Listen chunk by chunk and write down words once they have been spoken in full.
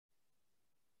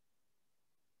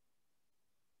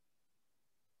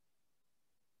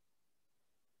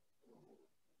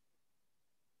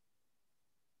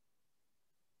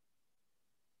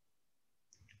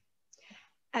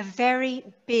A very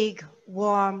big,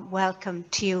 warm welcome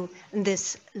to you in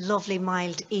this lovely,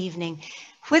 mild evening.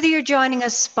 Whether you're joining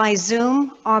us by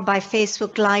Zoom or by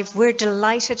Facebook Live, we're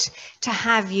delighted to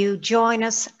have you join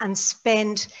us and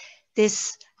spend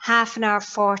this half an hour,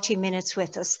 40 minutes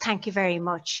with us. Thank you very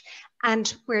much.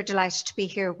 And we're delighted to be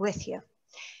here with you.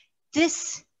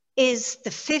 This is the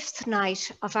 5th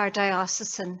night of our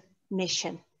diocesan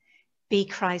mission, Be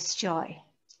Christ's Joy.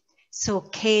 So,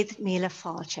 Céad Míle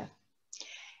Fáilte.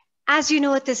 As you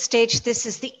know at this stage, this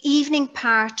is the evening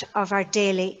part of our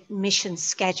daily mission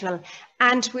schedule,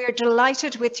 and we're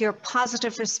delighted with your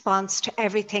positive response to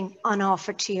everything on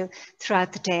offer to you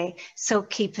throughout the day, so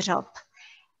keep it up.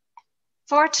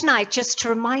 For tonight, just to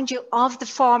remind you of the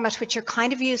format which you're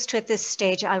kind of used to at this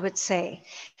stage, I would say,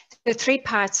 there are 3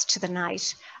 parts to the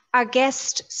night. Our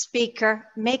guest speaker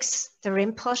makes their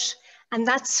input, and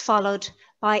that's followed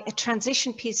by a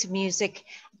transition piece of music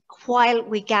while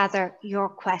we gather your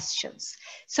questions.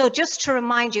 So just to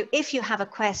remind you, if you have a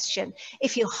question,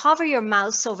 if you hover your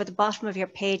mouse over the bottom of your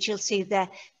page, you'll see the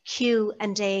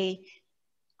Q&A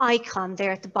icon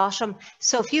there at the bottom.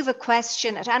 So if you have a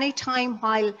question at any time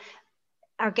while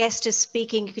our guest is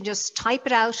speaking, you can just type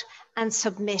it out and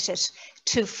submit it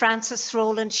to Frances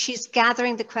Rowland. She's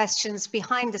gathering the questions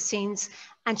behind the scenes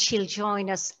and she'll join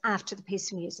us after the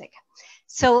piece of music.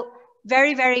 So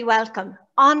very, very welcome.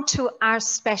 On to our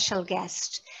special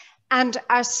guest. And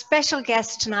our special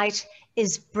guest tonight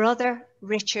is Brother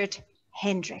Richard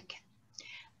Hendrick.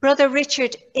 Brother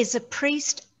Richard is a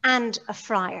priest and a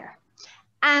friar.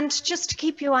 And just to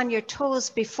keep you on your toes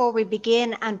before we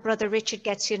begin and Brother Richard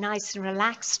gets you nice and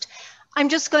relaxed, I'm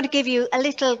just going to give you a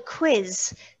little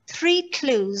quiz, 3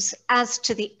 clues as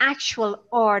to the actual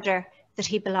order that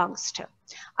he belongs to.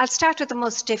 I'll start with the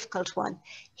most difficult one.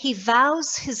 He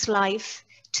vows his life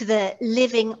to the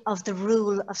living of the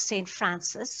rule of St.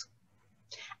 Francis.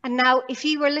 And now, if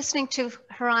you were listening to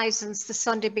Horizons the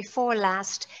Sunday before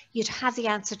last, you'd have the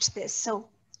answer to this. So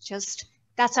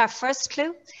that's our first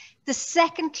clue. The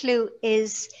second clue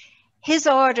is his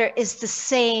order is the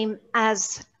same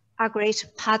as our great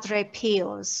Padre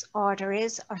Pio's order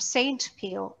is, or Saint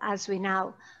Pio, as we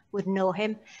now would know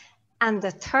him. And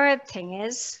the third thing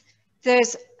is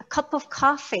there's a cup of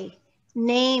coffee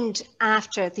named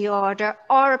after the order,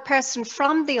 or a person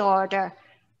from the order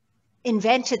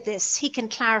invented this. He can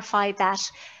clarify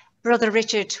that, Brother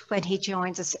Richard, when he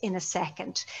joins us in a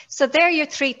second. So there are your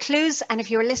 3 clues, and if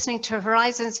you're listening to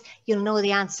Horizons, you'll know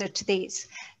the answer to these.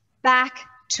 Back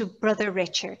to Brother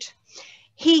Richard.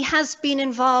 He has been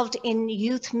involved in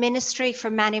youth ministry for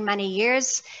many, many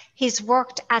years. He's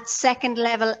worked at 2nd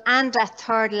level and at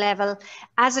 3rd level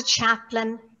as a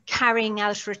chaplain, carrying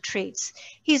out retreats.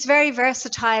 He's very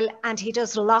versatile and he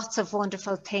does lots of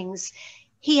wonderful things.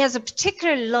 He has a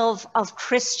particular love of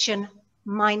Christian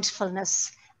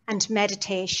mindfulness and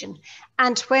meditation.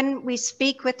 And when we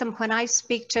speak with him, when I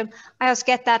speak to him, I always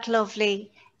get that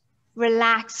lovely,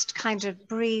 relaxed kind of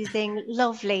breathing,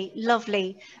 lovely,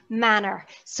 lovely manner.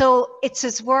 So it's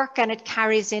his work and it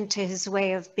carries into his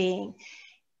way of being.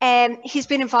 He's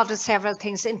been involved in several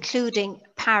things, including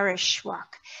parish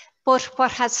work. But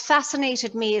what has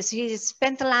fascinated me is he's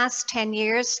spent the last 10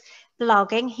 years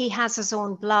blogging. He has his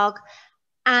own blog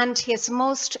and he has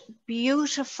most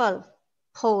beautiful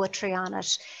poetry on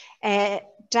it.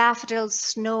 Daffodils,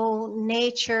 snow,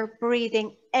 nature,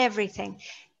 breathing, everything.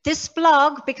 This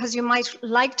blog, because you might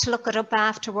like to look it up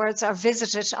afterwards or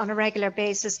visit it on a regular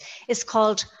basis, is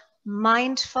called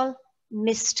Mindful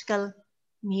Mystical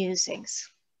Musings.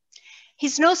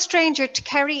 He's no stranger to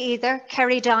Kerry either,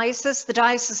 Kerry Diocese, the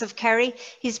Diocese of Kerry.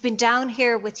 He's been down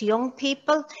here with young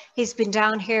people. He's been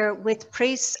down here with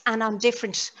priests and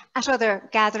at other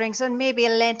gatherings, and maybe a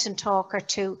Lenten talk or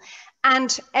 2.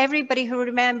 And everybody who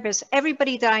remembers,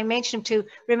 everybody that I mentioned to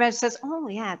remembers, says, oh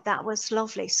yeah, that was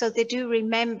lovely. So they do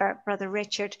remember Brother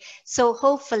Richard. So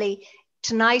hopefully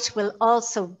tonight will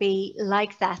also be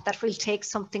like that we'll take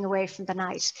something away from the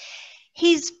night.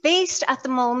 He's based at the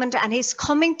moment and he's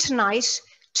coming tonight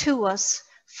to us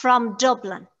from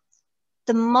Dublin,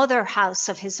 the mother house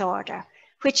of his order,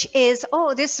 which is,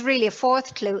 this is really a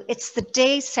 4th clue. It's the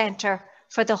day centre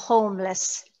for the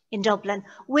homeless in Dublin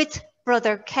with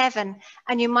Brother Kevin.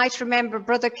 And you might remember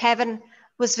Brother Kevin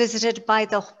was visited by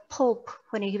the Pope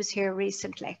when he was here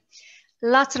recently.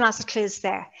 Lots and lots of clues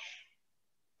there.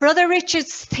 Brother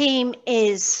Richard's theme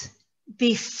is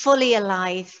be fully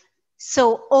alive.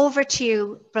 So over to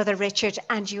you, Brother Richard,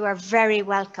 and you are very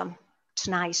welcome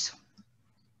tonight.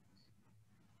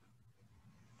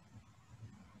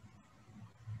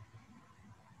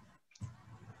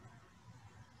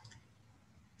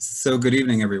 So good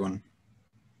evening, everyone.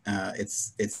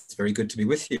 It's very good to be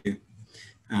with you,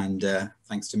 and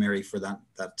thanks to Mary for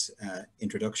that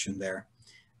introduction there.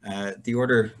 The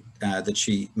order that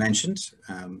she mentioned,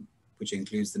 which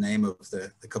includes the name of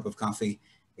the cup of coffee,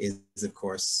 is of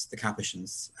course the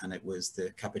Capuchins, and it was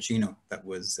the cappuccino that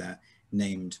was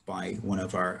named by one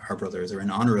of our brothers, or in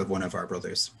honor of one of our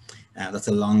brothers. That's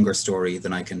a longer story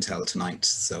than I can tell tonight,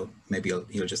 so maybe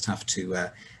you'll just have to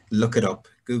look it up,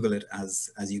 Google it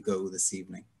as you go this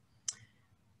evening.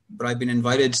 But I've been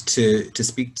invited to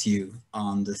speak to you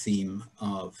on the theme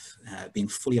of being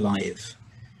fully alive.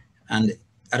 And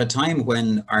at a time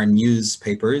when our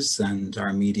newspapers and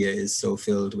our media is so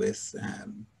filled with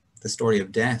the story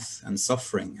of death and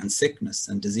suffering and sickness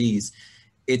and disease,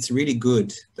 it's really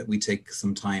good that we take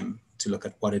some time to look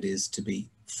at what it is to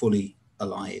be fully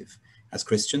alive as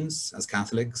Christians, as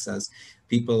Catholics, as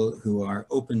people who are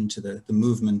open to the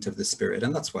movement of the Spirit.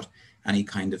 And that's what any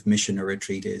kind of mission or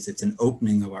retreat is. It's an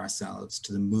opening of ourselves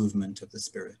to the movement of the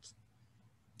Spirit.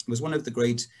 It was one of the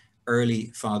great early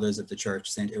fathers of the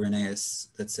church, St. Irenaeus,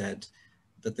 that said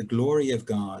that the glory of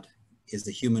God is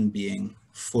the human being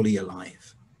fully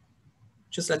alive.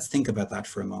 Just let's think about that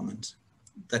for a moment,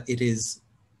 that it is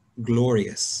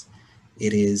glorious.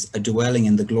 It is a dwelling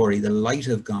in the glory, the light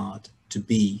of God, to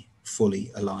be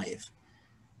fully alive.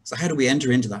 So how do we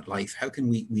enter into that life? How can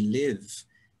we live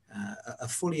a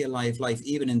fully alive life,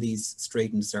 even in these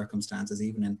straitened circumstances,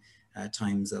 even in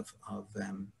times of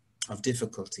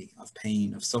difficulty, of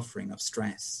pain, of suffering, of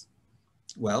stress?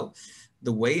 Well,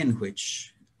 the way in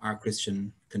which our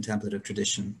Christian contemplative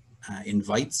tradition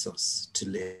invites us to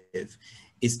live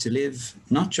is to live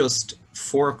not just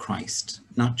for Christ,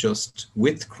 not just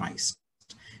with Christ,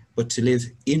 but to live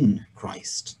in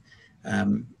Christ.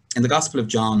 In the Gospel of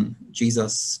John,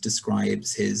 Jesus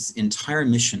describes his entire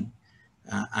mission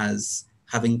as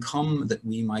having come that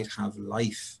we might have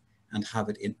life and have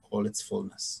it in all its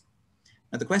fullness.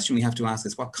 Now, the question we have to ask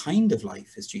is, what kind of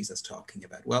life is Jesus talking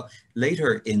about? Well,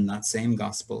 later in that same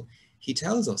Gospel, he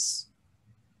tells us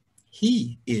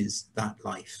he is that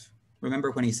life.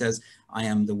 Remember when he says, I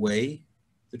am the way,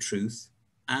 the truth,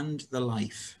 and the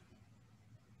life.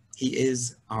 He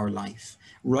is our life.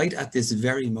 Right at this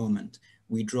very moment,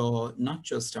 we draw not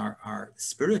just our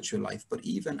spiritual life, but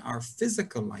even our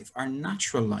physical life, our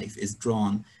natural life is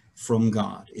drawn from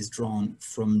God, is drawn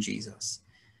from Jesus.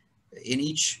 In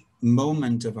each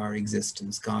moment of our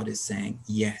existence, God is saying,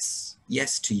 yes,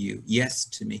 yes to you, yes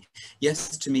to me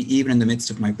even in the midst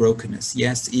of my brokenness,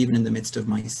 yes, even in the midst of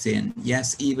my sin,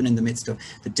 yes, even in the midst of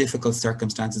the difficult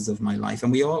circumstances of my life.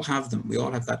 And we all have them. We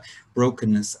all have that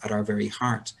brokenness at our very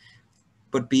heart.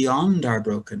 But beyond our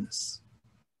brokenness,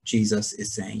 Jesus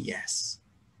is saying yes.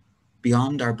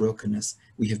 Beyond our brokenness,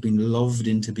 we have been loved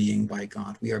into being by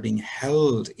God. We are being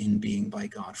held in being by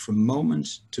God from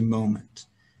moment to moment.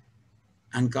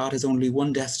 And God has only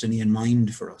one destiny in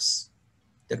mind for us,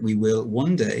 that we will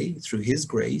one day, through his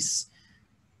grace,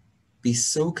 be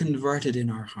so converted in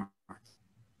our heart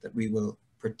that we will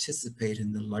participate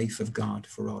in the life of God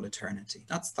for all eternity.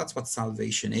 That's what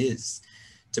salvation is,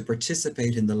 to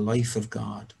participate in the life of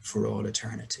God for all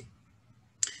eternity.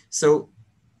 So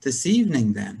this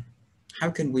evening then, how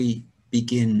can we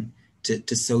begin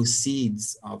to sow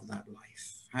seeds of that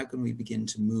life? How can we begin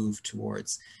to move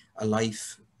towards a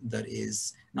life that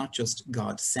is not just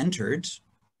God-centered,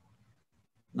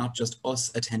 not just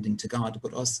us attending to God,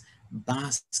 but us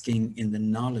basking in the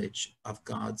knowledge of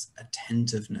God's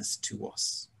attentiveness to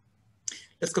us?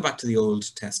 Let's go back to the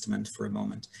Old Testament for a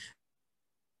moment.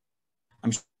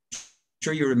 I'm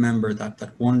sure you remember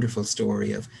that wonderful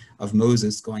story of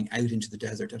Moses going out into the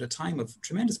desert at a time of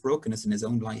tremendous brokenness in his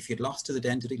own life. He had lost his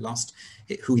identity, lost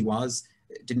who he was,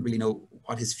 didn't really know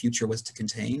what his future was to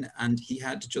contain, and he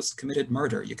had just committed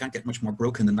murder. You can't get much more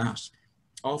broken than that.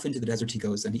 Off into the desert he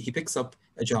goes, and he picks up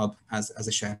a job as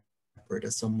a shepherd,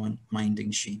 as someone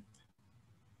minding sheep.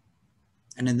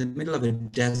 And in the middle of a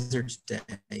desert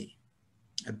day,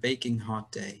 a baking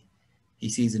hot day, he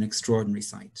sees an extraordinary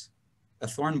sight. A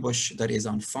thorn bush that is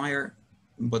on fire,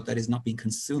 but that is not being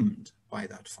consumed by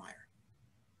that fire.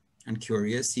 And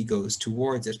curious, he goes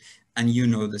towards it. And you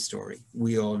know the story.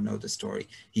 We all know the story.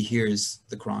 He hears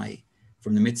the cry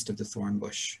from the midst of the thorn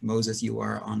bush, Moses, you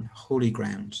are on holy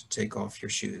ground. Take off your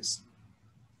shoes.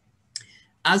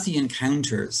 As he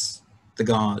encounters the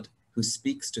God who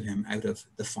speaks to him out of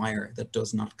the fire that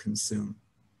does not consume,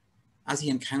 as he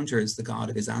encounters the God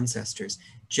of his ancestors,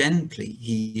 gently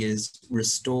he is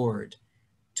restored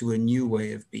to a new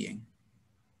way of being.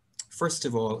 First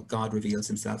of all, God reveals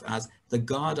himself as the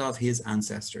God of his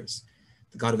ancestors,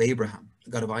 the God of Abraham,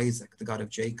 the God of Isaac, the God of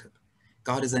Jacob.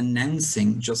 God is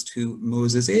announcing just who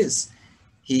Moses is.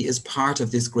 He is part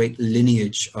of this great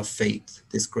lineage of faith,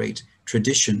 this great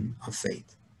tradition of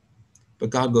faith.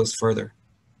 But God goes further.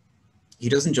 He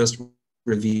doesn't just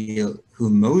reveal who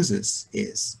Moses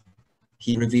is,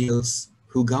 he reveals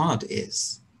who God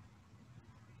is.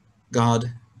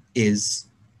 God is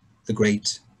the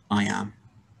great I am.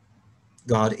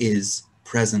 God is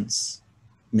presence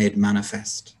made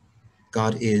manifest.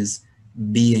 God is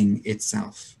being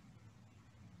itself.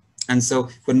 And so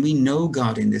when we know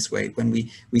God in this way, when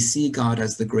we see God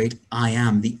as the great I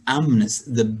am, the amness,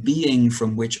 the being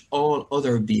from which all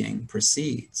other being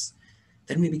proceeds,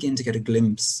 then we begin to get a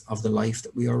glimpse of the life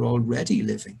that we are already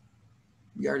living.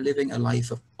 We are living a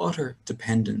life of utter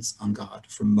dependence on God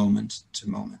from moment to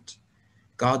moment.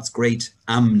 God's great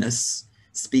amness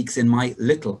speaks in my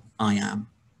little I am.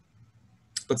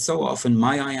 But so often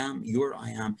my I am, your I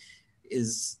am,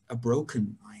 is a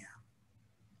broken I am.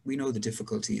 We know the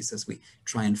difficulties as we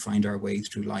try and find our way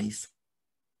through life,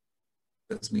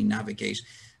 as we navigate,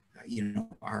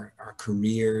 our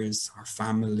careers, our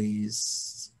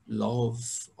families,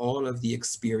 love, all of the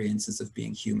experiences of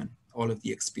being human, all of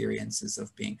the experiences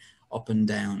of being up and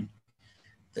down,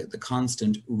 the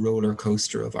constant roller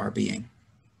coaster of our being.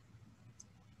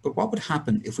 But what would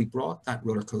happen if we brought that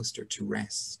roller coaster to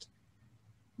rest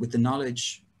with the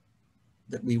knowledge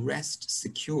that we rest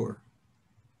secure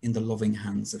in the loving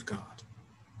hands of God,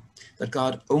 that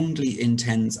God only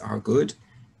intends our good,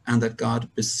 and that God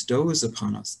bestows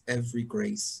upon us every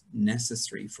grace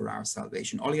necessary for our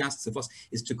salvation. All he asks of us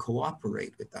is to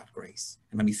cooperate with that grace.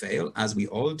 And when we fail, as we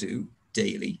all do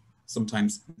daily,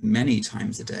 sometimes many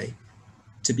times a day,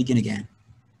 to begin again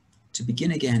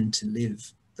to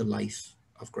live the life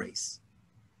of grace,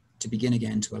 to begin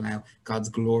again to allow God's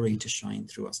glory to shine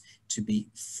through us, to be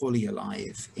fully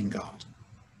alive in God.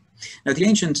 Now, the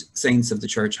ancient saints of the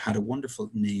church had a wonderful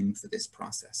name for this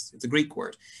process. It's a Greek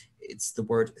word. It's the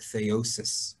word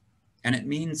theosis, and it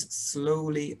means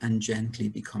slowly and gently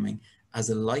becoming as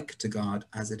alike to God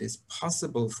as it is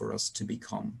possible for us to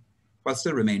become, while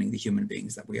still remaining the human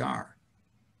beings that we are.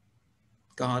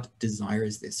 God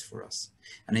desires this for us.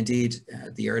 And indeed,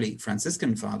 the early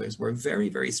Franciscan fathers were very,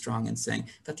 very strong in saying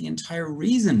that the entire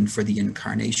reason for the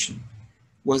incarnation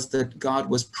was that God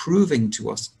was proving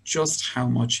to us just how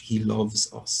much he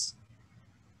loves us.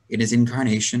 In his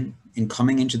incarnation, in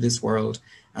coming into this world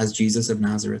as Jesus of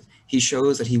Nazareth, he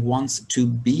shows that he wants to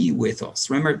be with us.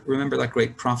 Remember that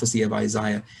great prophecy of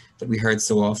Isaiah that we heard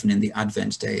so often in the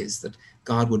Advent days, that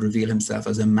God would reveal himself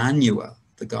as Emmanuel,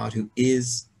 the God who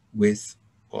is with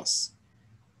us.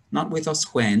 Not with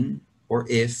us when, or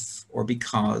if, or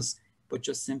because, but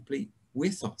just simply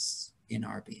with us in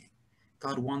our being.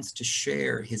 God wants to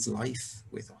share his life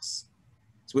with us.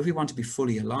 So if we want to be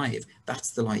fully alive,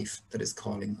 that's the life that is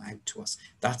calling out to us.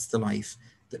 That's the life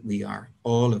that we are,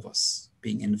 all of us,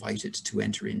 being invited to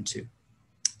enter into,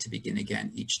 to begin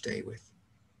again each day with.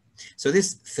 So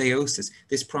this theosis,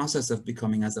 this process of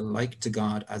becoming as alike to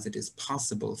God as it is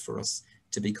possible for us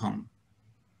to become,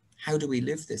 how do we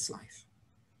live this life?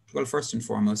 Well, first and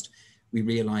foremost, we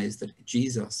realize that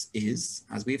Jesus is,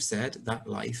 as we've said, that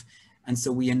life. And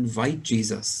so we invite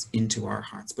Jesus into our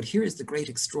hearts. But here is the great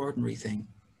extraordinary thing.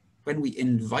 When we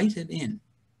invite him in,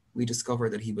 we discover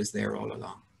that he was there all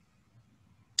along.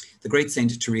 The great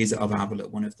Saint Teresa of Avila,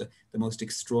 one of the most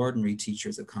extraordinary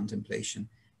teachers of contemplation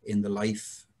in the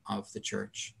life of the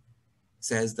church,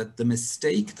 says that the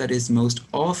mistake that is most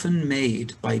often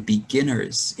made by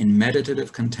beginners in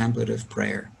meditative contemplative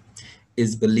prayer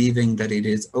is believing that it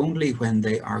is only when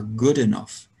they are good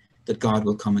enough that God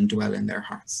will come and dwell in their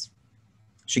hearts.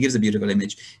 She gives a beautiful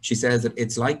image. She says that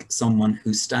it's like someone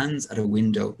who stands at a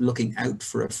window looking out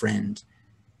for a friend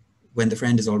when the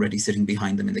friend is already sitting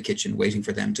behind them in the kitchen, waiting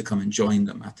for them to come and join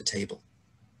them at the table.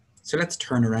 So let's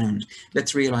turn around.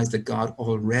 Let's realize that God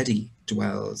already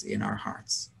dwells in our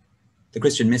hearts. The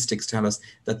Christian mystics tell us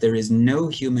that there is no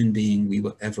human being we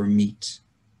will ever meet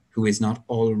who is not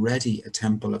already a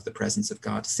temple of the presence of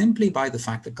God, simply by the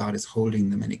fact that God is holding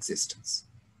them in existence.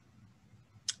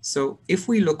 So if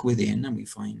we look within and we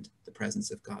find the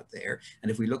presence of God there, and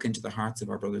if we look into the hearts of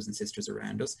our brothers and sisters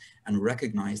around us and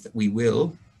recognize that we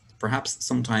will, perhaps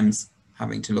sometimes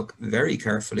having to look very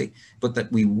carefully, but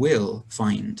that we will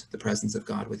find the presence of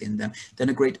God within them, then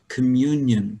a great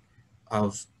communion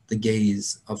of the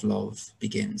gaze of love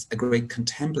begins, a great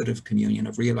contemplative communion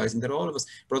of realizing that all of us,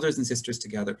 brothers and sisters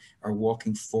together, are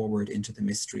walking forward into the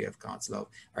mystery of God's love,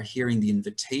 are hearing the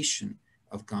invitation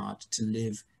of God to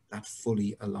live that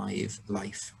fully alive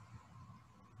life.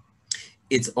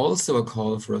 It's also a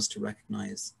call for us to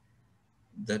recognize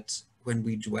that when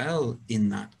we dwell in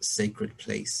that sacred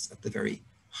place at the very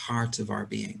heart of our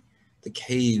being, the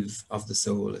cave of the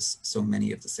soul, as so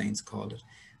many of the saints called it,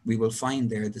 we will find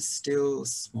there the still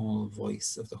small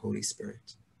voice of the Holy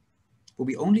Spirit. But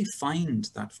we only find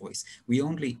that voice, we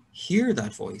only hear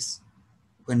that voice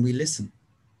when we listen.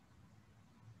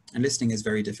 And listening is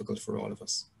very difficult for all of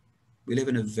us. We live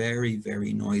in a very,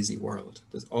 very noisy world.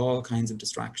 There's all kinds of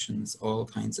distractions, all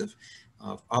kinds of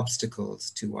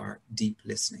obstacles to our deep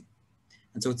listening.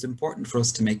 And so it's important for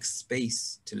us to make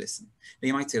space to listen. Now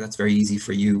you might say that's very easy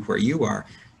for you where you are.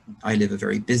 I live a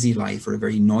very busy life or a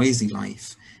very noisy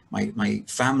life. My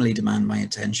family demand my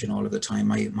attention all of the time.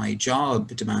 My job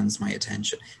demands my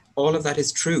attention. All of that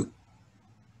is true.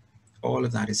 All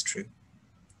of that is true.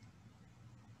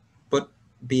 But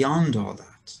beyond all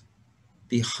that,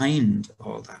 behind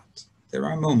all that, there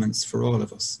are moments for all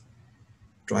of us.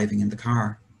 Driving in the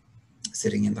car,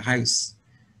 sitting in the house,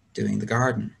 doing the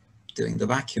garden, doing the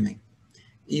vacuuming,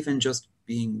 even just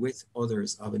being with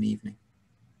others of an evening.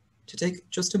 To take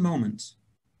just a moment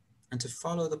and to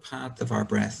follow the path of our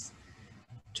breath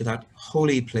to that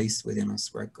holy place within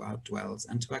us where God dwells,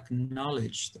 and to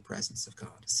acknowledge the presence of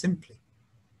God simply.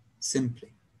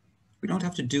 We don't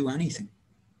have to do anything.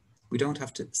 We don't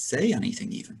have to say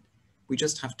anything even. We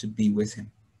just have to be with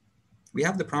him. We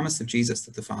have the promise of Jesus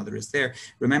that the Father is there.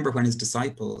 Remember when his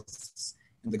disciples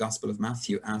in the Gospel of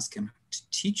Matthew ask him to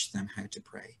teach them how to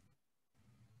pray.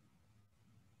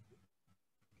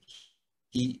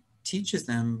 He teaches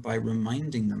them by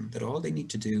reminding them that all they need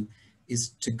to do is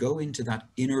to go into that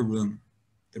inner room,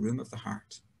 the room of the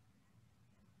heart,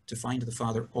 to find the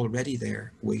Father already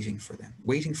there waiting for them,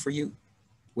 waiting for you,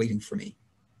 waiting for me.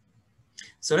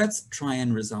 So let's try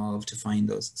and resolve to find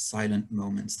those silent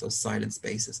moments, those silent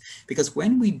spaces, because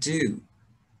when we do,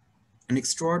 an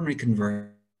extraordinary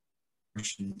conversion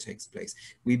takes place.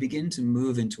 We begin to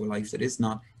move into a life that is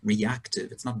not reactive.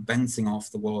 It's not bouncing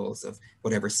off the walls of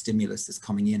whatever stimulus is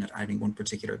coming in at any one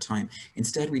particular time.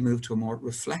 Instead, we move to a more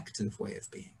reflective way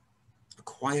of being, a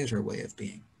quieter way of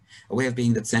being, a way of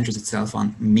being that centers itself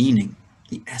on meaning,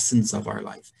 the essence of our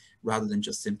life, rather than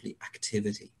just simply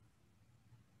activity.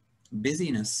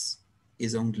 Busyness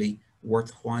is only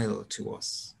worthwhile to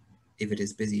us if it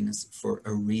is busyness for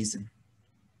a reason.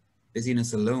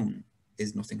 Busyness alone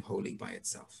is nothing holy by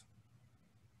itself.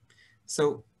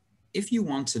 So if you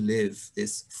want to live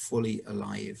this fully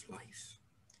alive life,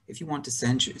 if you want to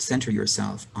center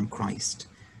yourself on Christ,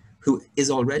 who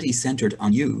is already centered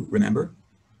on you, remember,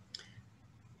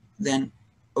 then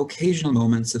occasional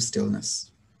moments of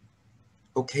stillness,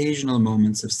 occasional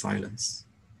moments of silence,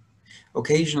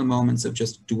 occasional moments of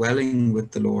just dwelling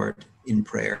with the Lord in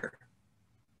prayer.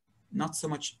 Not so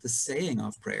much the saying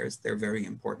of prayers, they're very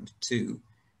important too,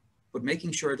 but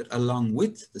making sure that along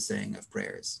with the saying of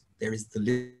prayers, there is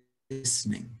the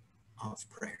listening of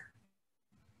prayer.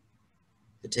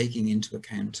 The taking into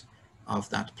account of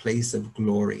that place of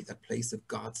glory, that place of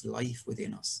God's life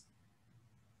within us,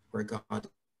 where God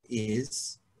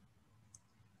is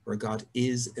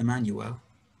Emmanuel,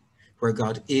 where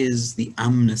God is the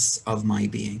amness of my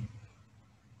being,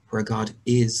 where God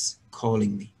is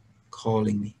calling me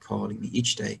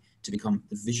each day to become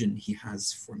the vision he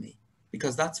has for me.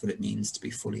 Because that's what it means to be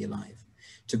fully alive,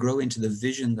 to grow into the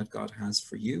vision that God has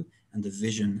for you and the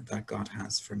vision that God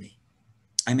has for me.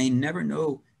 I may never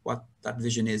know what that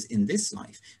vision is in this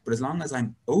life, but as long as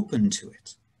I'm open to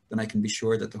it, then I can be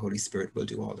sure that the Holy Spirit will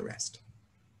do all the rest.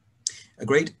 A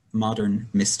great modern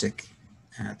mystic,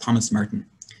 Thomas Merton,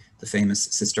 the famous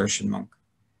Cistercian monk,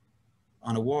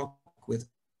 on a walk with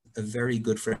a very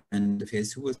good friend of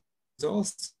his who was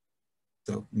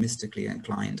also mystically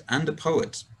inclined and a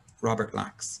poet, Robert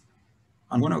Lax.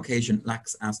 On one occasion,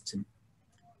 Lax asked him,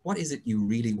 "What is it you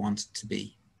really want to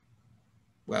be?"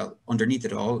 Well, underneath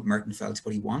it all, Merton felt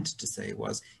what he wanted to say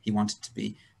was he wanted to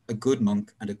be a good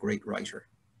monk and a great writer.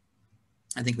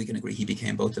 I think we can agree he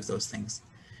became both of those things.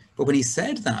 But when he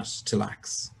said that to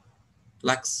Lax,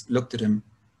 Lax looked at him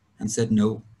and said,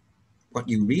 "No, what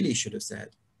you really should have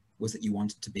said was that you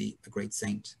wanted to be a great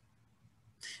saint."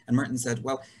 And Merton said,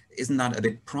 "Well, isn't that a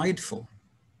bit prideful?"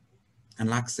 And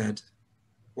Lax said,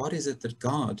 "What is it that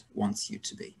God wants you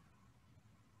to be?"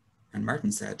 And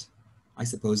Merton said, "I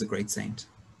suppose a great saint."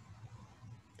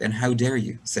 "Then how dare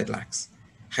you," said Lax,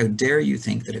 "how dare you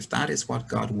think that if that is what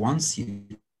God wants you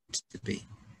to be,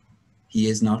 he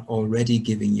is not already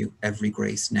giving you every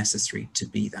grace necessary to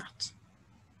be that?"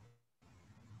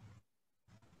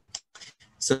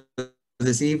 So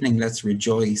this evening, let's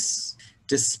rejoice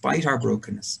despite our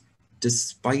brokenness,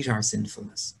 despite our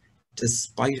sinfulness,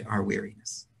 despite our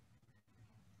weariness.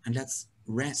 And let's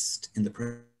rest in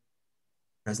the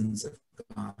presence of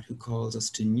God, who calls us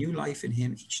to new life in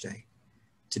him each day,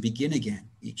 to begin again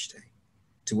each day,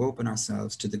 to open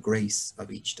ourselves to the grace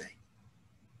of each day.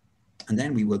 And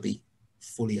then we will be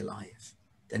fully alive.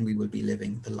 Then we will be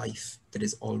living the life that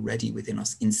is already within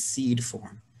us in seed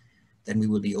form. Then we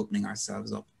will be opening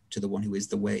ourselves up to the one who is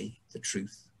the way, the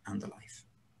truth, and the life.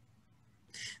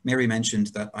 Mary mentioned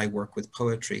that I work with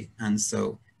poetry, and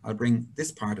so I'll bring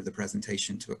this part of the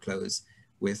presentation to a close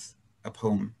with a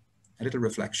poem, a little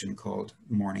reflection called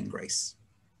Morning Grace.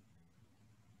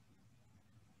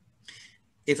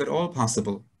 If at all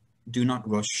possible, do not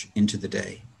rush into the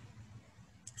day.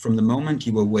 From the moment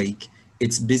you awake,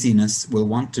 its busyness will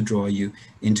want to draw you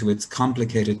into its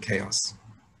complicated chaos.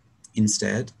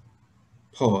 Instead,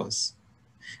 pause,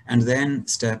 and then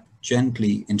step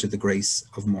gently into the grace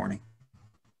of morning.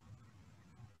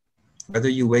 Whether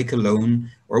you wake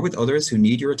alone or with others who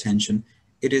need your attention,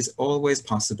 it is always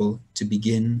possible to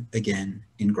begin again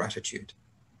in gratitude,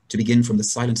 to begin from the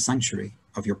silent sanctuary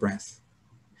of your breath,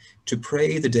 to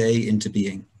pray the day into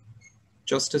being.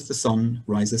 Just as the sun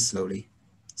rises slowly,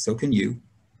 so can you.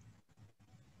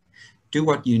 Do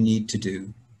what you need to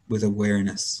do with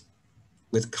awareness,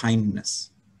 with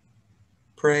kindness.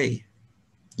 Pray,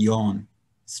 yawn,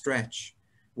 stretch,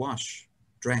 wash,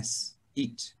 dress,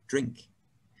 eat, drink.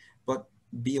 But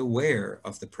be aware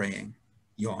of the praying,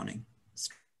 yawning,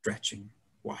 stretching,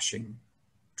 washing,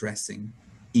 dressing,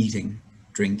 eating,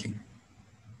 drinking.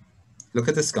 Look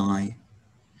at the sky.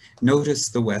 Notice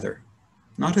the weather,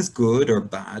 not as good or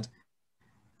bad,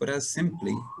 but as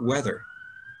simply weather.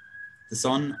 The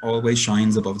sun always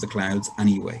shines above the clouds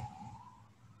anyway.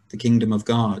 The kingdom of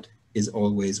God is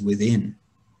always within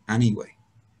anyway.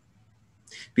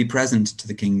 Be present to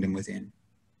the kingdom within.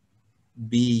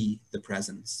 Be the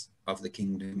presence of the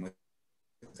kingdom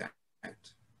without.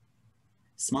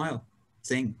 Smile,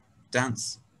 sing,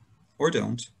 dance, or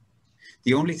don't.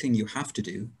 The only thing you have to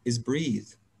do is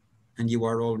breathe, and you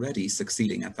are already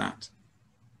succeeding at that.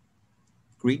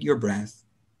 Greet your breath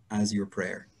as your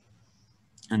prayer,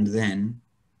 and then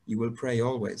you will pray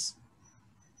always.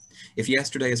 If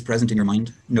yesterday is present in your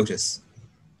mind, notice,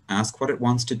 ask what it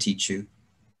wants to teach you,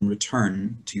 and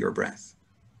return to your breath.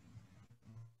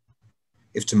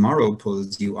 If tomorrow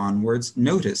pulls you onwards,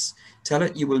 notice, tell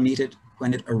it you will meet it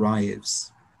when it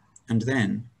arrives, and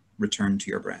then return to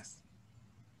your breath.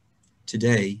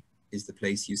 Today is the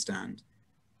place you stand,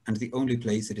 and the only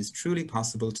place it is truly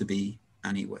possible to be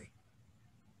anyway.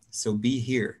 So be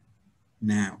here,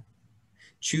 now,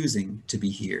 choosing to be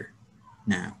here,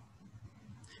 now.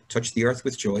 Touch the earth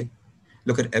with joy,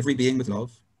 look at every being with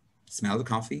love, smell the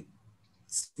coffee,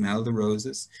 smell the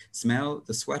roses, smell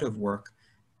the sweat of work.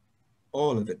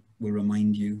 All of it will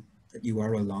remind you that you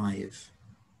are alive.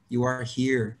 You are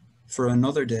here for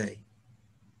another day.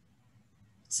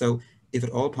 So, if at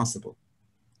all possible,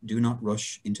 do not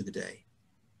rush into the day.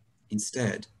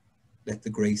 Instead, let the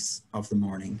grace of the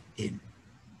morning in.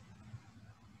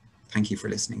 Thank you for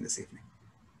listening this evening.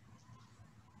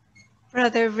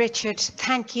 Brother Richard,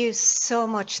 thank you so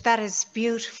much. That is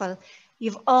beautiful.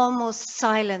 You've almost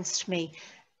silenced me,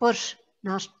 but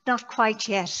not quite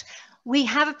yet. We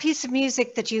have a piece of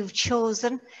music that you've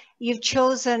chosen. You've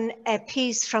chosen a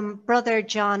piece from Brother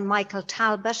John Michael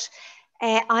Talbot,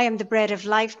 I Am the Bread of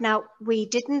Life. Now,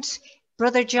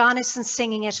 Brother John isn't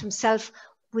singing it himself.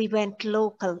 We went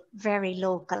local, very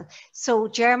local. So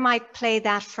Ger might play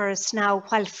that for us now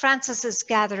while Frances is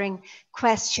gathering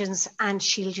questions, and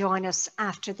she'll join us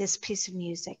after this piece of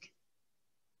music.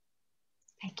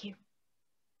 Thank you.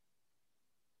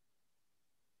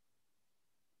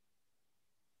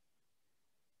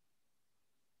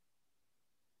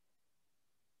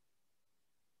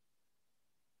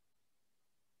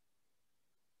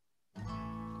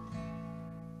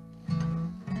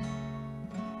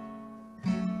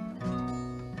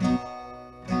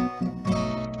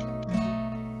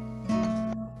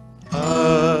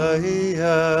 I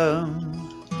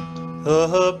am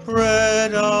the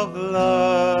bread of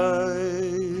life.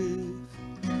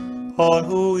 All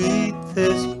who eat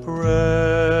this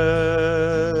bread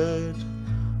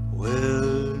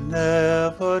will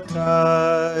never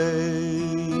die.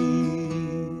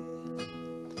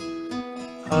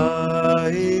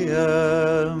 I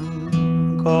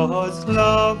am God's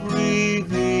love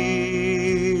revealed.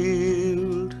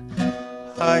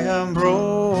 I am broken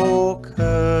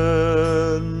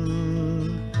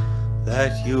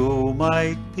that you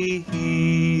might be healed.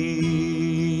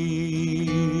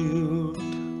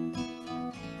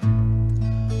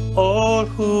 All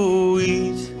who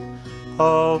eat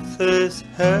of this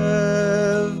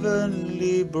heavenly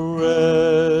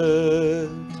bread,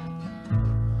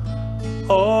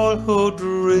 all who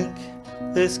drink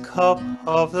this cup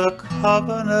of the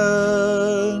covenant,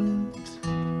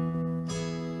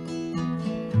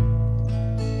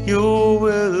 you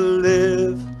will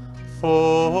live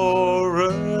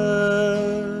forever,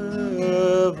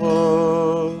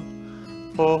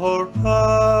 for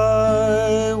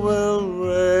I will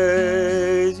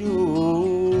raise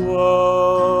you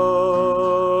up.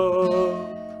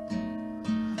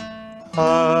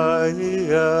 I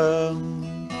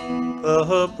am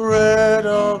the bread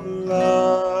of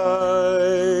life.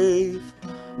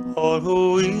 All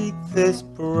who eat this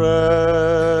bread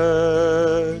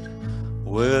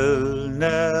will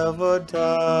never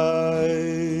die.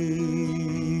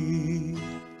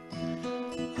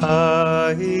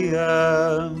 I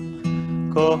am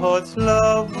God's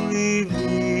love revealed.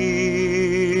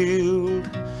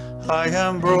 I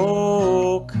am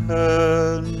broken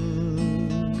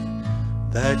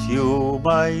that you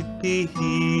might be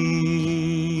healed.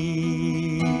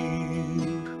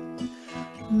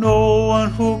 No one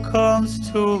who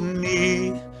comes to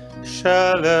me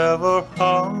shall ever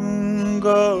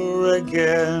hunger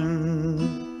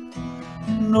again.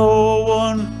 No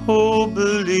one who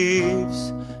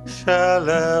believes shall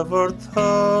ever thirst.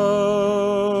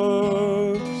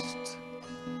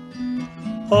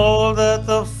 All that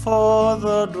the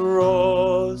Father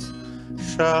draws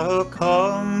shall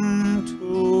come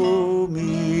to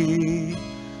me,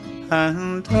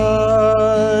 and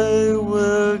I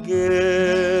will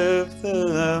give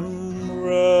them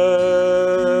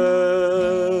rest.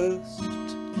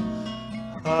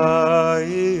 I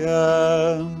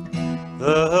am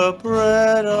the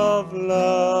bread of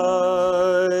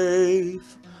life.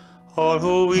 All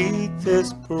who eat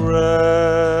this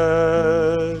bread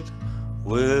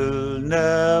will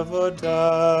never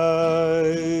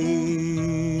die.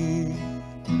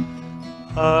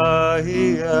 I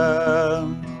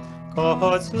am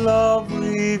God's love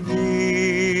revealed.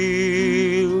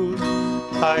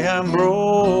 I am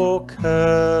broken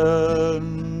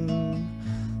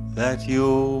that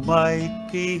you might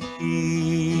be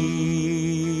healed.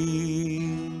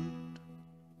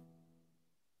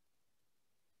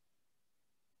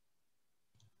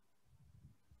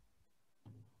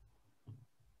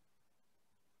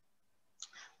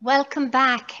 Welcome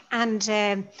back,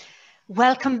 and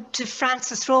welcome to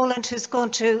Francis Rowland, who's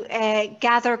going to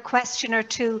gather a question or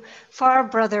two for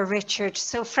Brother Richard.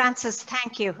 So Francis,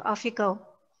 thank you. Off you go.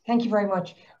 Thank you very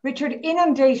much. Richard,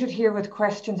 inundated here with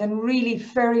questions, and really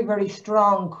very, very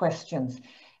strong questions.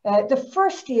 The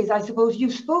first is, I suppose,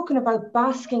 you've spoken about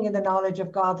basking in the knowledge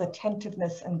of God's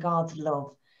attentiveness and God's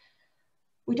love.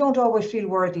 We don't always feel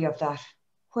worthy of that.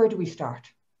 Where do we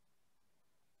start?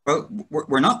 Well,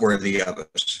 we're not worthy of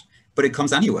it, but it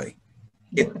comes anyway.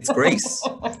 It's grace,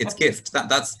 it's gift.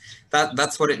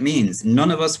 That's what it means. None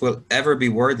of us will ever be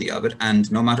worthy of it,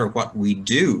 and no matter what we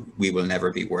do, we will never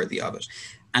be worthy of it.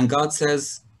 And God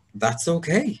says that's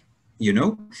okay. You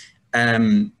know,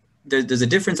 there's a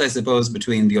difference, I suppose,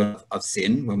 between the of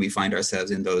sin when we find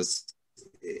ourselves in those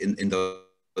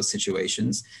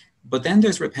situations, but then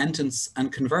there's repentance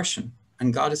and conversion,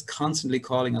 and God is constantly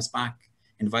calling us back,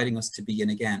 inviting us to begin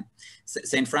again.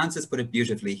 St. Francis put it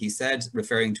beautifully. He said,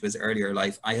 referring to his earlier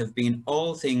life, I have been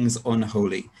all things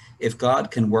unholy. If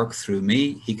God can work through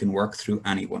me, he can work through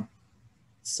anyone.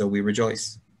 So we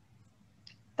rejoice.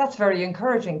 That's very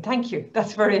encouraging. Thank you.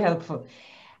 That's very helpful.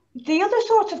 The other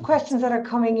sorts of questions that are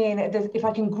coming in, if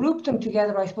I can group them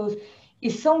together, I suppose,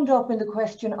 is summed up in the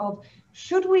question of,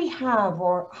 should we have,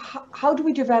 or how do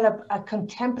we develop a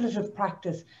contemplative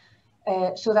practice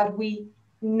so that we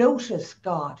notice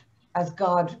God as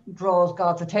God draws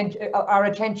God's attention, our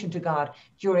attention to God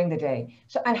during the day.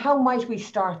 So, and how might we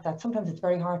start that? Sometimes it's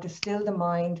very hard to still the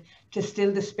mind, to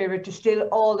still the spirit, to still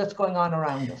all that's going on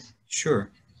around us. Sure.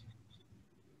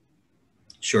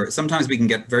 Sometimes we can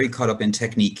get very caught up in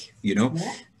technique, you know,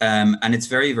 and it's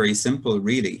very, very simple,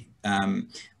 really. I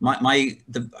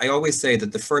always say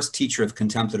that the first teacher of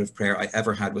contemplative prayer I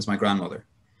ever had was my grandmother.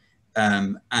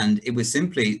 And it was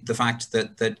simply the fact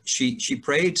that she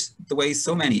prayed the way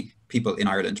so many people in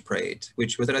Ireland prayed,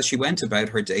 which was that as she went about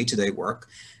her day-to-day work,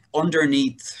 under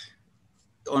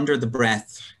the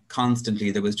breath,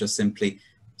 constantly, there was just simply,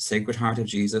 Sacred Heart of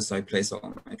Jesus, I place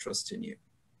all my trust in you.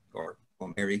 Or,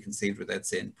 O Mary conceived without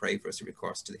sin, pray for us with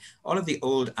recourse to thee. All of the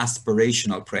old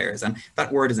aspirational prayers, and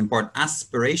that word is important.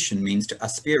 Aspiration means to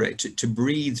aspirate, to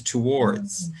breathe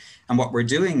towards. And what we're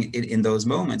doing in those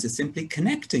moments is simply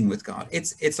connecting with God.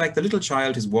 It's like the little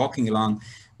child who's walking along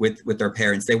with their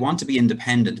parents. They want to be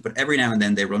independent, but every now and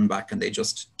then they run back and they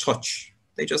just touch.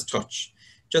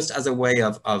 Just as a way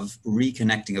of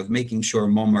reconnecting, of making sure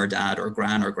mum or dad or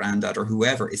gran or granddad or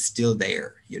whoever is still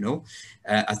there, you know,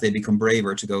 as they become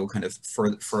braver to go kind of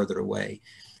further away.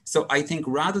 So I think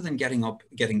rather than getting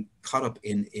caught up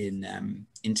in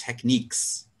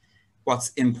techniques, What's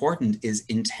important is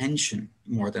intention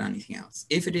more than anything else.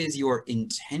 If it is your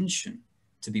intention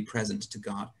to be present to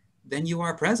God, then you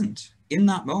are present in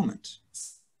that moment.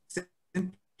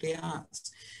 Simply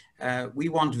as. We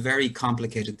want very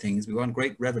complicated things. We want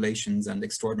great revelations and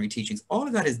extraordinary teachings. All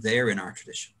of that is there in our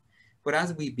tradition. But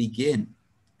as we begin,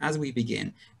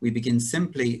 we begin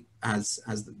simply as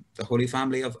the Holy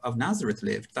Family of Nazareth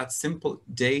lived, that simple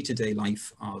day-to-day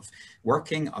life of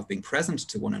working, of being present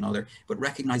to one another, but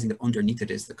recognizing that underneath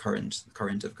it is the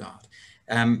current of God.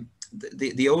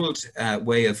 The old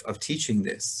way of teaching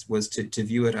this was to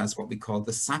view it as what we call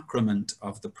the sacrament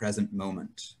of the present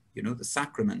moment. You know, the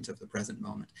sacrament of the present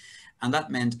moment. And that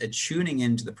meant a tuning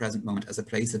into the present moment as a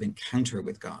place of encounter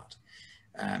with God.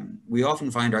 We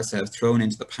often find ourselves thrown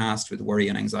into the past with worry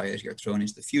and anxiety, or thrown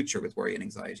into the future with worry and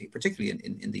anxiety, particularly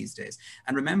in these days.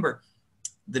 And remember,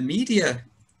 the media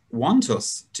want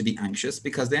us to be anxious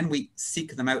because then we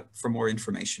seek them out for more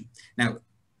information. Now,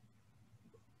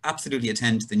 absolutely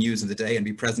attend to the news of the day and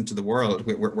be present to the world.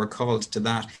 We're called to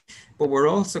that. But we're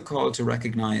also called to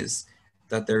recognize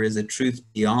that there is a truth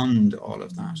beyond all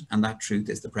of that, and that truth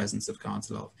is the presence of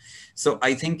God's love. So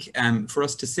I think for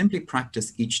us to simply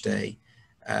practice each day,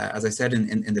 as I said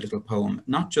in the little poem,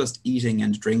 not just eating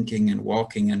and drinking and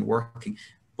walking and working,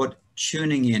 but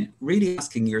tuning in, really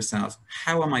asking yourself,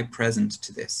 how am I present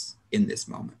to this in this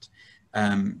moment?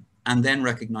 And then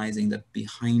recognizing that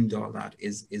behind all that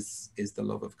is the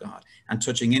love of God, and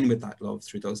touching in with that love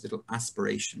through those little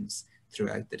aspirations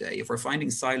throughout the day. If we're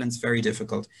finding silence very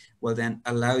difficult, well then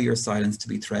allow your silence to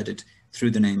be threaded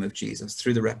through the name of Jesus,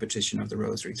 through the repetition of the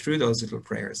rosary, through those little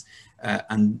prayers.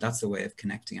 And that's a way of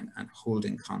connecting and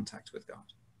holding contact with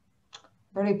God.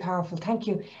 Very powerful, thank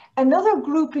you. Another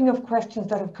grouping of questions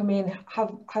that have come in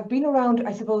have been around,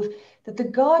 I suppose, that the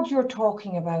God you're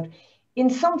talking about, in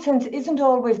some sense, isn't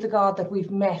always the God that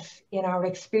we've met in our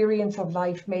experience of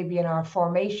life, maybe in our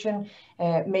formation,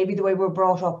 maybe the way we're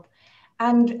brought up.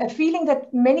 And a feeling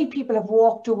that many people have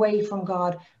walked away from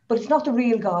God, but it's not the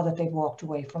real God that they've walked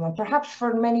away from. And perhaps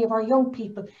for many of our young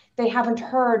people, they haven't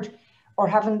heard, or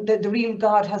the real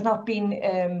God has not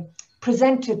been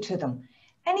presented to them.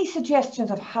 Any suggestions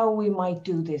of how we might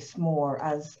do this more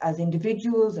as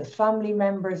individuals, as family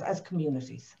members, as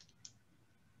communities?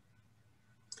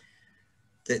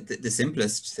 The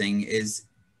simplest thing is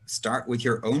start with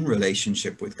your own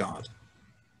relationship with God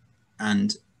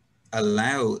and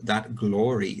allow that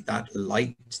glory, that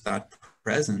light, that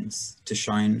presence to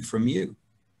shine from you.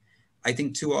 I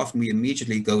think too often we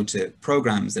immediately go to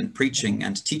programs and preaching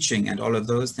and teaching and all of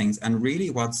those things, and really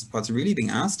what's really being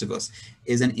asked of us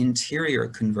is an interior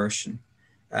conversion.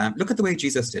 Look at the way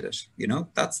Jesus did it. You know,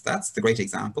 that's the great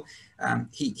example.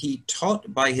 He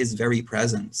taught by his very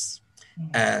presence.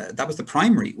 That was the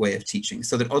primary way of teaching,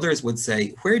 so that others would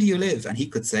say, "Where do you live?" And he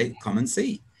could say, "Come and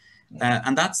see."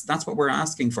 And that's what we're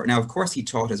asking for. Now, of course, he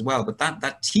taught as well, but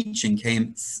that teaching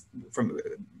came from,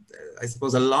 I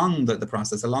suppose, along the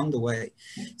process, along the way.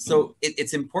 So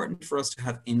it's important for us to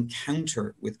have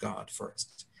encounter with God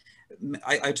first.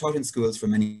 I taught in schools for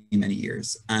many, many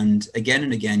years, and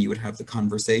again you would have the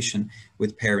conversation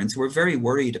with parents who were very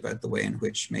worried about the way in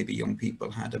which maybe young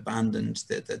people had abandoned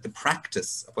the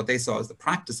practice of what they saw as the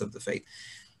practice of the faith.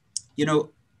 You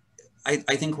know,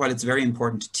 I think while it's very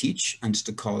important to teach and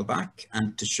to call back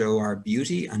and to show our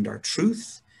beauty and our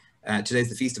truth, today's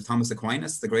the feast of Thomas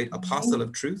Aquinas, the great apostle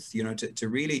of truth, you know, to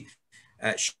really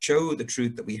show the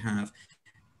truth that we have,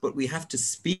 but we have to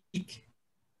speak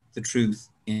the truth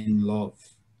in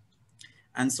love.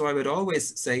 And so I would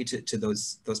always say to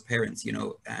those parents, you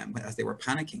know, as they were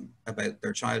panicking about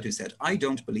their child who said, "I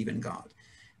don't believe in God,"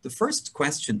 the first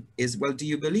question is, well, do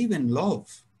you believe in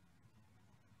love?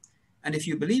 And if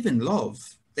you believe in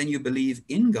love, then you believe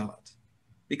in God,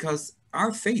 because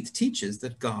our faith teaches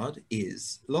that God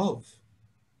is love.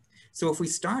 So if we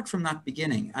start from that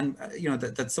beginning, and you know,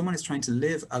 that someone is trying to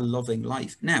live a loving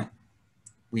life. Now,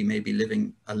 we may be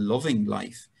living a loving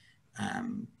life,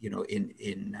 you know,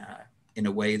 in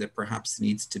a way that perhaps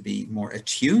needs to be more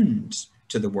attuned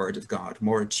to the Word of God,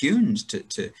 more attuned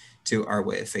to our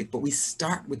way of faith. But we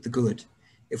start with the good.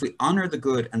 If we honor the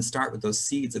good and start with those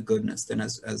seeds of goodness, then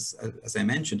as I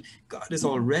mentioned, God is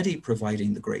already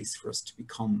providing the grace for us to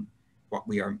become what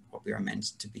we are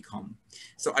meant to become.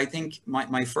 So I think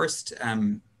my first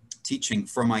teaching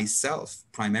for myself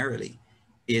primarily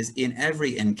is, in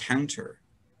every encounter,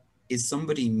 is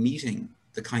somebody meeting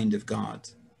the kind of God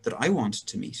that I want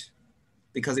to meet?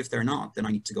 Because if they're not, then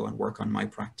I need to go and work on my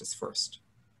practice first.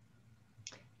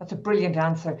 That's a brilliant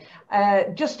answer.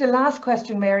 Just a last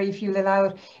question, Mary, if you'll allow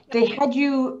it. They had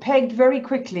you pegged very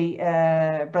quickly,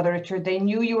 Brother Richard. They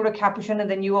knew you were a Capuchin and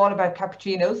they knew all about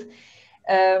cappuccinos.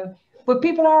 But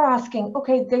people are asking,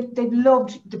 okay, they've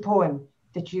loved the poem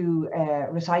that you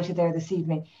recited there this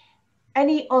evening.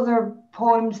 Any other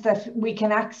poems that we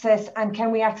can access, and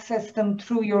can we access them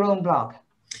through your own blog?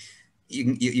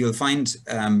 You'll find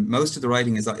most of the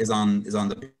writing is on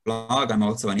the blog. I'm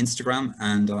also on Instagram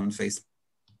and on Facebook.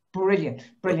 Brilliant,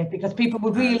 brilliant, because people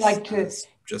would really like to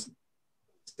just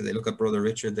if they look up Brother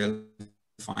Richard, they'll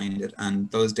find it,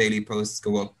 and those daily posts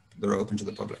go up. They're open to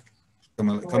the public.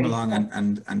 Come along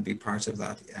and be part of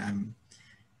that.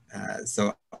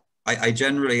 So I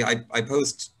generally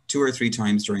post 2 or 3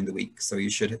 times during the week, so you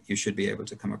should be able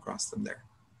to come across them there.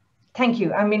 Thank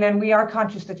you. I mean, and we are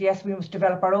conscious that yes, we must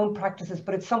develop our own practices,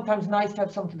 but it's sometimes nice to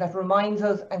have something that reminds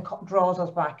us and draws us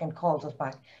back and calls us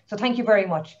back. So thank you very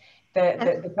much.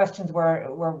 The questions were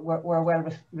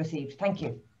well received. Thank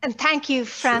you. And thank you,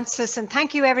 Francis, and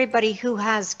thank you everybody who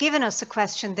has given us a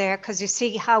question there, because you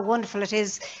see how wonderful it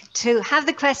is to have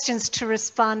the questions to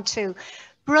respond to.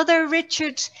 Brother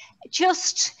Richard,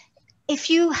 just if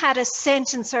you had a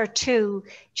sentence or two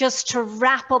just to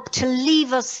wrap up, to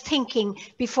leave us thinking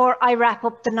before I wrap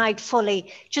up the night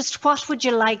fully, just what would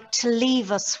you like to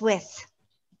leave us with?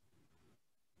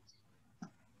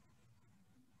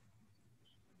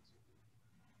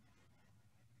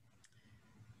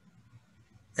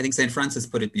 I think St. Francis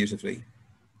put it beautifully.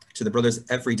 To the brothers,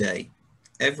 every day,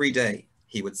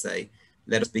 he would say,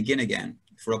 let us begin again,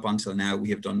 for up until now we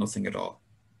have done nothing at all.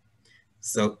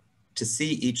 So to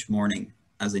see each morning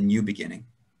as a new beginning,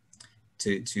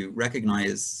 to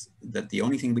recognize that the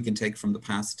only thing we can take from the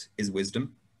past is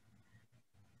wisdom,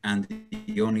 and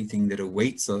the only thing that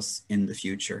awaits us in the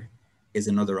future is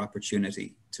another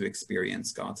opportunity to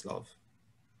experience God's love.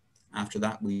 After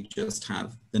that, we just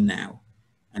have the now.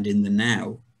 And in the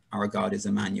now, our God is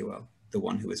Emmanuel, the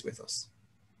one who is with us.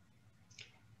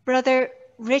 Brother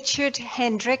Richard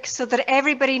Hendrick, so that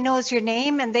everybody knows your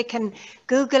name and they can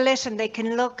Google it and they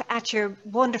can look at your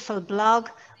wonderful blog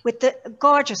with the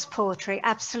gorgeous poetry,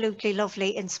 absolutely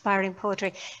lovely, inspiring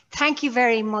poetry. Thank you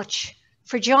very much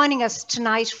for joining us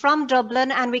tonight from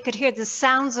Dublin, and we could hear the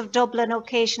sounds of Dublin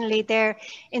occasionally there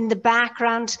in the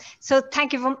background. So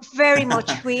thank you very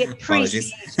much. We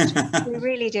appreciate it. We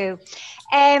really do.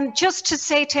 Just to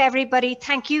say to everybody,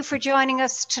 thank you for joining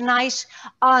us tonight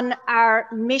on our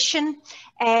mission.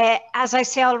 As I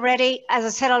said already,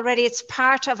 it's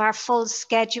part of our full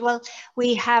schedule.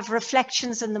 We have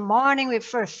reflections in the morning, we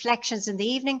have reflections in the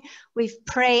evening, we've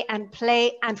pray and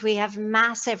play, and we have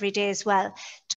mass every day as well.